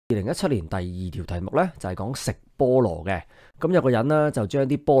2017年第2條題目呢，就係講食菠蘿嘅。咁有個人呢，就將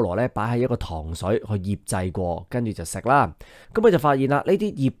啲菠蘿呢擺喺一個糖水去醃製過，跟住就食啦。咁佢就發現啦，呢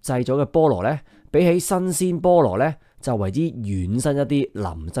啲醃製咗嘅菠蘿呢，比起新鮮菠蘿呢，就為之軟身一啲、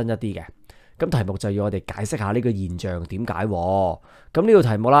腍身一啲嘅。咁題目就要我哋解釋下呢個現象點解。咁呢個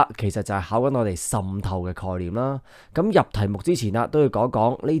題目啦，其實就係考緊我哋滲透嘅概念啦。咁入題目之前啦，都要講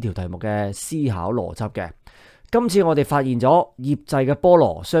講呢條題目嘅思考邏輯嘅。今次我哋發現咗醃製嘅菠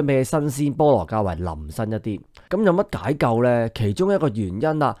蘿相比起新鮮菠蘿較為腍身一啲。咁有乜解救呢？其中一個原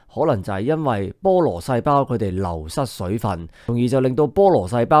因啦，可能就係因為菠蘿細胞佢哋流失水分，從而就令到菠蘿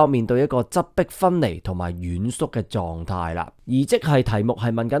細胞面對一個質壁分離同埋軟縮嘅狀態啦。而即係題目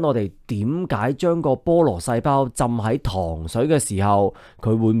係問緊我哋點解將個菠蘿細胞浸喺糖水嘅時候，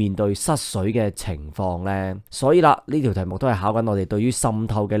佢會面對失水嘅情況呢？所以啦，呢條題目都係考緊我哋對於滲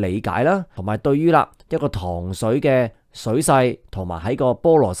透嘅理解啦，同埋對於一個糖水嘅水勢同埋喺個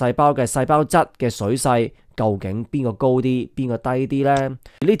菠蘿細胞嘅細胞質嘅水勢，究竟邊個高啲，邊個低啲呢？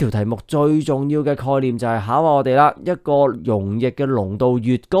呢條題目最重要嘅概念就係考下我哋啦。一個溶液嘅濃度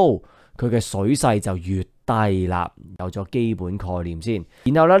越高，佢嘅水勢就越低啦。有咗基本概念先，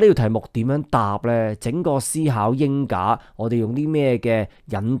然後呢條題目點樣答呢？整個思考鷹架，我哋用啲咩嘅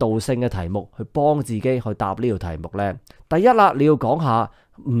引導性嘅題目去幫自己去答呢條題目呢？第一啦，你要講下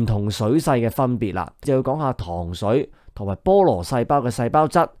唔同水勢嘅分別啦，就要講下糖水同埋菠蘿細胞嘅細胞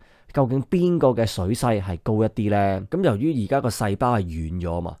質，究竟邊個嘅水勢係高一啲呢？咁由於而家個細胞係軟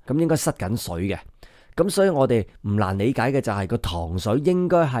咗嘛，咁應該塞緊水嘅，咁所以我哋唔難理解嘅就係個糖水應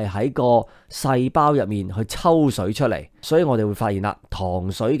該係喺個細胞入面去抽水出嚟，所以我哋會發現啦，糖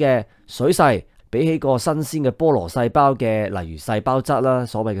水嘅水勢比起個新鮮嘅菠蘿細胞嘅，例如細胞質啦，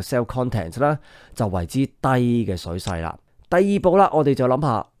所謂嘅 cell content 啦，就為之低嘅水勢啦。第二步啦，我哋就諗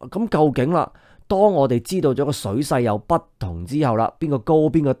下，咁究竟啦，當我哋知道咗個水勢有不同之後啦，邊個高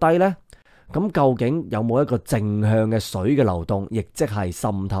邊個低呢？咁究竟有冇一個正向嘅水嘅流動，亦即係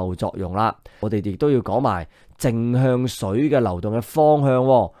滲透作用啦？我哋亦都要講埋正向水嘅流動嘅方向。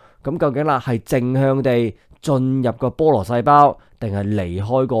咁究竟啦，係正向地進入個菠蘿細胞，定係離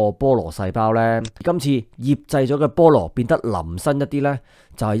開個菠蘿細胞呢？今次醃製咗嘅菠蘿變得腍身一啲呢，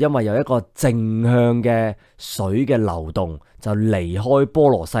就係因為有一個正向嘅水嘅流動，就離開菠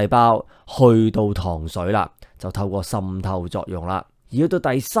蘿細胞去到糖水啦，就透過滲透作用啦。而去到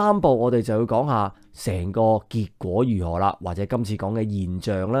第三步，我哋就要講下成個結果如何啦，或者今次講嘅現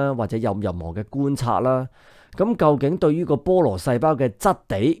象啦，或者有任何嘅觀察啦。咁究竟對於個菠蘿細胞嘅質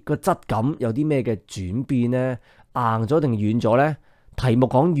地個質感有啲咩嘅轉變呢？硬咗定軟咗呢？題目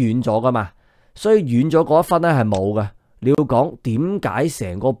講軟咗噶嘛，所以軟咗嗰一分咧係冇嘅。你要講點解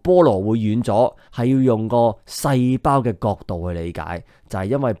成個菠蘿會軟咗，係要用個細胞嘅角度去理解，就係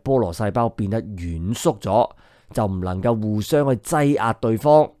因為菠蘿細胞變得軟縮咗，就唔能夠互相去擠壓對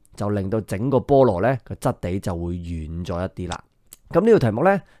方，就令到整個菠蘿咧個質地就會軟咗一啲啦。咁呢個題目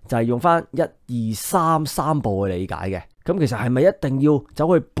呢，就係用翻1、2、3三步去理解嘅。咁其實係咪一定要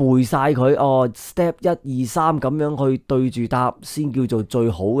走去背晒佢？Step 1、2、3咁樣去對住答先叫做最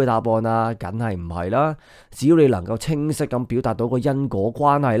好嘅答案啊？梗係唔係啦。只要你能夠清晰咁表達到個因果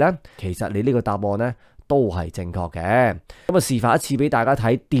關係呢，其實你呢個答案呢都係正確嘅。咁啊，示範一次俾大家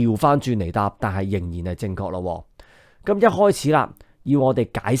睇，調翻轉嚟答，但係仍然係正確咯。咁一開始啦，要我哋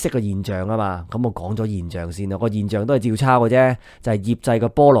解釋個現象啊嘛，咁我講咗現象先啦。個現象都係照抄嘅啫，就係醃製個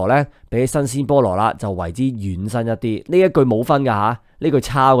菠蘿呢，比起新鮮菠蘿啦，就為之軟身一啲。呢一句冇分噶吓，呢句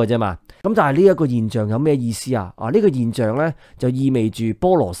抄嘅啫嘛。咁但係呢一個現象有咩意思啊？呢個現象呢，就意味住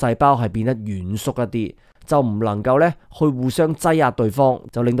菠蘿細胞係變得軟縮一啲，就唔能夠呢去互相擠壓對方，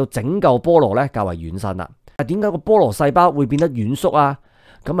就令到整嚿菠蘿呢較為軟身啦。點解個菠蘿細胞會變得軟縮啊？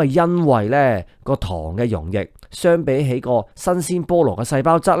咁啊，因為呢個糖嘅溶液相比起個新鮮菠蘿嘅細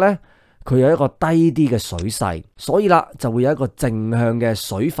胞質呢，佢有一個低啲嘅水勢，所以啦就會有一個正向嘅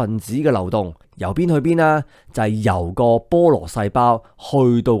水分子嘅流動，由邊去邊啊？就係由個菠蘿細胞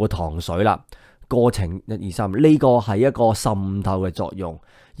去到個糖水啦。過程1、2、3呢個係一個滲透嘅作用，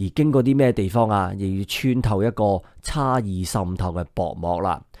而經過啲咩地方啊？亦要穿透一個差異滲透嘅薄膜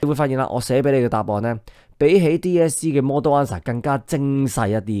啦。你會發現啦，我寫俾你嘅答案呢，比起 DSE 嘅 model answer 更加精細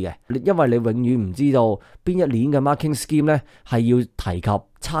一啲嘅，因為你永遠唔知道邊一年嘅 marking scheme 咧係要提及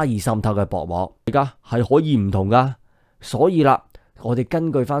差異滲透嘅薄膜，而家係可以唔同噶。所以啦，我哋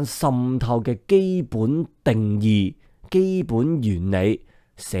根據翻滲透嘅基本定義、基本原理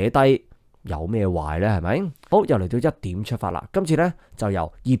寫低，有咩壞呢？係咪？好，又嚟到1點出發啦。今次呢，就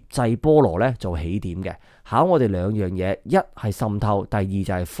由醃製菠蘿呢做起點嘅，考我哋2樣嘢，一係滲透，第二就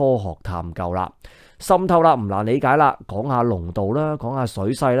係科學探究啦。滲透啦，唔難理解啦，講下濃度啦，講下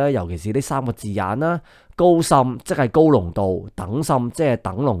水勢啦，尤其是呢3個字眼啦，高滲即係高濃度，等滲即係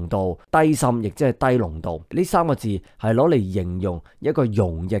等濃度，低滲亦即係低濃度。呢三個字係攞嚟形容一個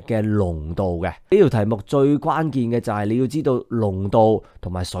溶液嘅濃度嘅。呢條題目最關鍵嘅就係你要知道濃度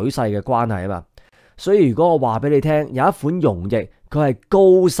同埋水勢嘅關係啊嘛。所以如果我話俾你聽有一款溶液佢係高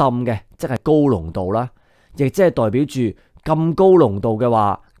滲嘅，即係高濃度啦，亦即係代表住咁高濃度嘅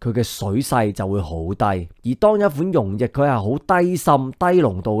話，佢嘅水勢就會好低。而當一款溶液佢係好低滲低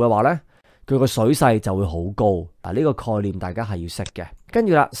濃度嘅話呢，佢個水勢就會好高。嗱，呢個概念大家係要識嘅。跟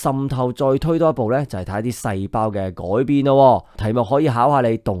住啦，滲透再推多一步呢，就係睇啲細胞嘅改變咯。題目可以考下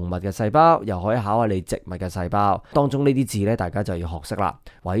你動物嘅細胞，又可以考下你植物嘅細胞。當中呢啲字呢，大家就要學識啦。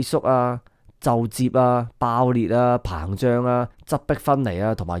萎縮啊、皺摺啊、爆裂啊、膨脹啊、側壁分離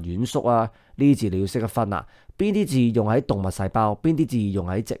啊同埋軟縮啊，呢啲字你要識得分啦。邊啲字用喺動物細胞，邊啲字用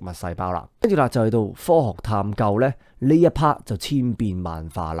喺植物細胞啦。跟住啦，就去到科學探究咧，呢一 part 就千變萬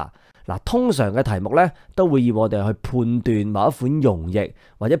化啦。嗱，通常嘅題目咧都會要我哋去判斷某一款溶液，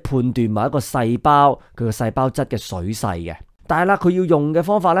或者判斷某一個細胞佢個細胞質嘅水勢嘅。但係啦，佢要用嘅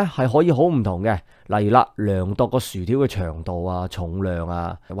方法咧係可以好唔同嘅。例如啦，量度個薯條嘅長度啊、重量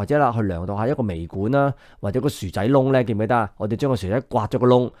啊，或者啦去量度下一個微管啦，或者個薯仔窿咧，記唔記得啊？我哋將個薯仔刮咗個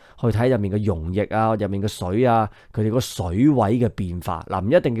窿，去睇入面嘅溶液啊、入面嘅水啊，佢哋個水位嘅變化。嗱，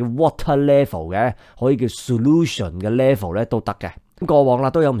唔一定叫 water level 嘅，可以叫 solution 嘅 level 咧都得嘅。咁過往啦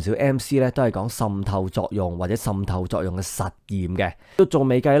都有唔少 MC 咧都係講滲透作用或者滲透作用嘅實驗嘅，都仲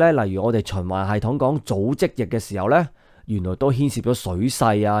未計咧。例如我哋循環系統講組織液嘅時候咧，原來都牽涉咗水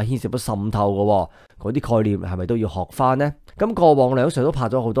勢啊，牽涉咗滲透嘅，嗰啲概念係咪都要學翻呢？咁過往梁 Sir都拍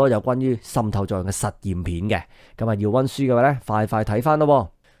咗好多有關於滲透作用嘅實驗片嘅，咁啊要溫書嘅話咧，快快睇翻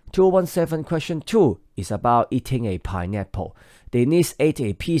咯。217 question 2 is about eating a pineapple. Denise ate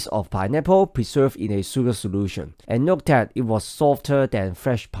a piece of pineapple preserved in a sugar solution and note that it was softer than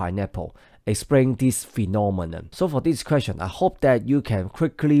fresh pineapple. Explain this phenomenon. So for this question, I hope that you can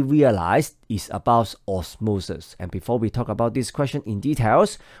quickly realize it's about osmosis. And before we talk about this question in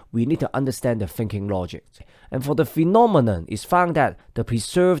details, we need to understand the thinking logic. And for the phenomenon, it's found that the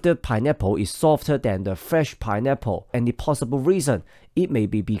preserved pineapple is softer than the fresh pineapple. And the possible reason, it may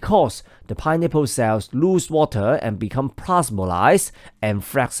be because the pineapple cells lose water and become plasmolized and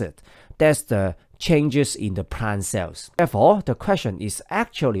flaccid. That's the changes in the plant cells. Therefore, the question is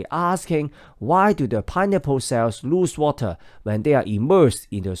actually asking why do the pineapple cells lose water when they are immersed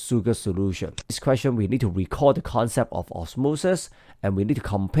in the sugar solution? This question we need to recall the concept of osmosis, and we need to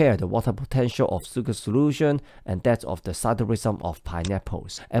compare the water potential of sugar solution and that of the cytoplasm of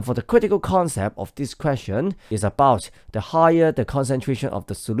pineapples. And for the critical concept of this question is about the higher the concentration of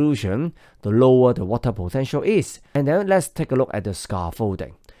the solution, the lower the water potential is. And then let's take a look at the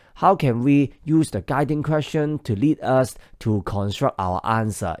scaffolding. How can we use the guiding question to lead us to construct our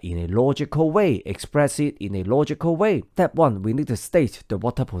answer in a logical way, express it in a logical way? Step 1, we need to state the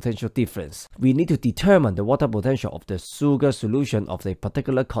water potential difference. We need to determine the water potential of the sugar solution of a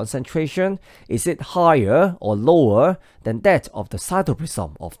particular concentration. Is it higher or lower than that of the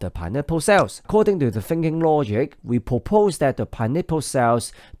cytoplasm of the pineapple cells? According to the thinking logic, we propose that the pineapple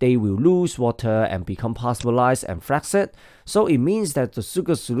cells, they will lose water and become plasmolized and flaccid. So it means that the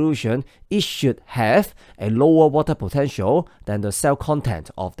sugar solution, it should have a lower water potential than the cell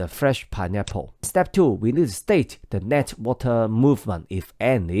content of the fresh pineapple. Step 2, we need to state the net water movement, if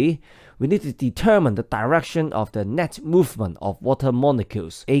any. We need to determine the direction of the net movement of water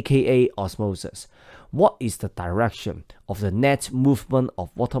molecules, aka osmosis. What is the direction of the net movement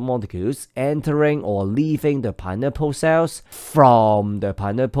of water molecules entering or leaving the pineapple cells from the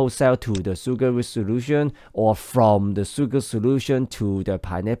pineapple cell to the sugar solution or from the sugar solution to the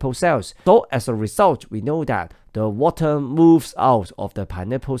pineapple cells? So as a result, we know that the water moves out of the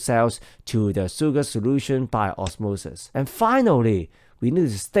pineapple cells to the sugar solution by osmosis. And finally, we need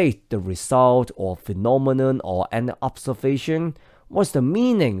to state the result or phenomenon or an observation. What's the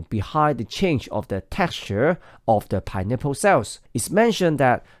meaning behind the change of the texture of the pineapple cells? It's mentioned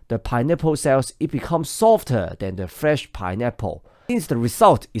that the pineapple cells, it becomes softer than the fresh pineapple. Since the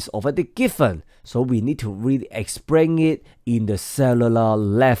result is already given, so we need to really explain it in the cellular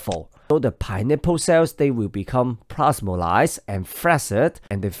level. So the pineapple cells, they will become plasmolized and flaccid,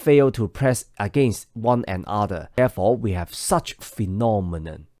 and they fail to press against one another. Therefore, we have such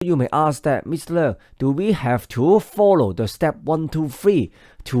phenomenon. You may ask that, Mr. Leung, do we have to follow the step 1, 2, 3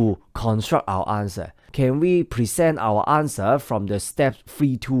 to construct our answer? Can we present our answer from the step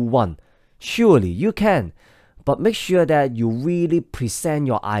 3, 2, 1? Surely you can, but make sure that you really present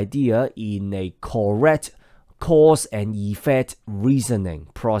your idea in a correct cause and effect reasoning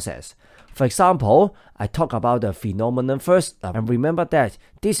process. For example, I talk about the phenomenon first, and remember that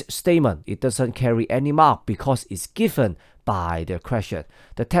this statement, it doesn't carry any mark because it's given by the question.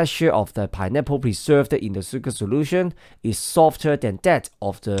 The texture of the pineapple preserved in the sugar solution is softer than that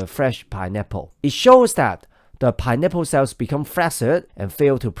of the fresh pineapple. It shows that the pineapple cells become flaccid and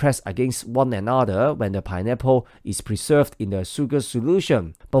fail to press against one another when the pineapple is preserved in the sugar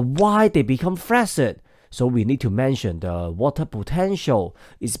solution. But why they become flaccid? So we need to mention the water potential.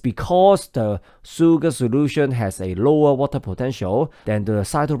 It's because the sugar solution has a lower water potential than the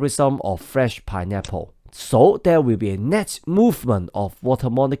cytoplasm of fresh pineapple. So there will be a net movement of water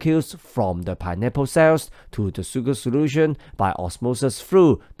molecules from the pineapple cells to the sugar solution by osmosis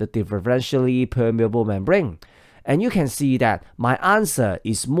through the differentially permeable membrane. And you can see that my answer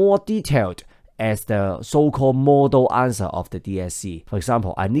is more detailed as the so-called model answer of the DSE. For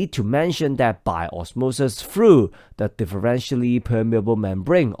example, I need to mention that by osmosis through the differentially permeable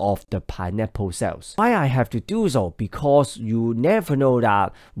membrane of the pineapple cells. Why I have to do so? Because you never know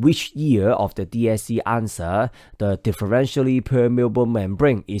that which year of the DSE answer the differentially permeable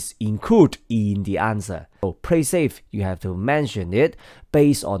membrane is included in the answer. So play safe, you have to mention it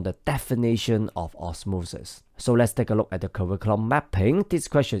based on the definition of osmosis. So let's take a look at the curriculum mapping. This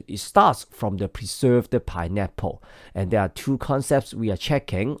question, it starts from the preserved pineapple. And there are two concepts we are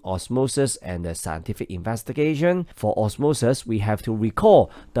checking, osmosis and the scientific investigation. For osmosis, we have to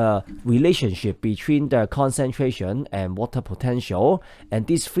recall the relationship between the concentration and water potential. And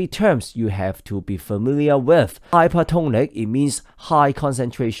these three terms you have to be familiar with. Hypertonic, it means high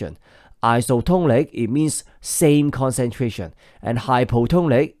concentration. Isotonic, it means same concentration. And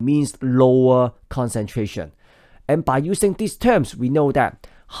hypotonic means lower concentration. And by using these terms, we know that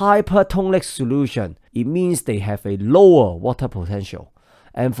hypertonic solution, it means they have a lower water potential.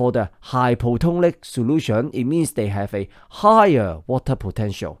 And for the hypotonic solution, it means they have a higher water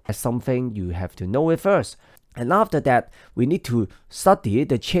potential. That's something you have to know it first. And after that, we need to study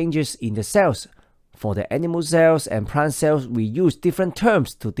the changes in the cells. For the animal cells and plant cells, we use different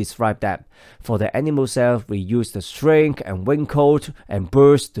terms to describe them. For the animal cells, we use the shrink and wrinkled and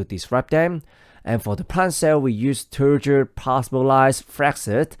burst to describe them. And for the plant cell, we use turgid, plasmolized,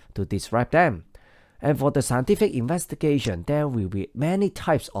 flaccid to describe them. And for the scientific investigation, there will be many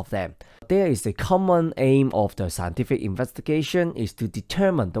types of them. There is a common aim of the scientific investigation is to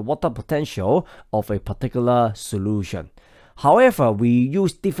determine the water potential of a particular solution. However, we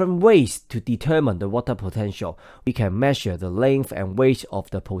use different ways to determine the water potential. We can measure the length and weight of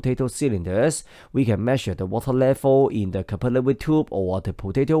the potato cylinders. We can measure the water level in the capillary tube or the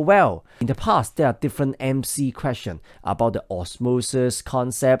potato well. In the past, there are different MC questions about the osmosis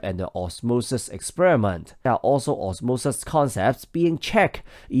concept and the osmosis experiment. There are also osmosis concepts being checked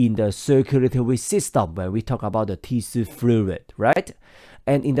in the circulatory system when we talk about the tissue fluid, right?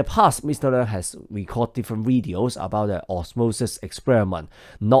 And in the past, Mr. Leung has recorded different videos about the osmosis experiment,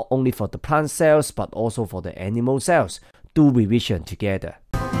 not only for the plant cells, but also for the animal cells. Do revision together.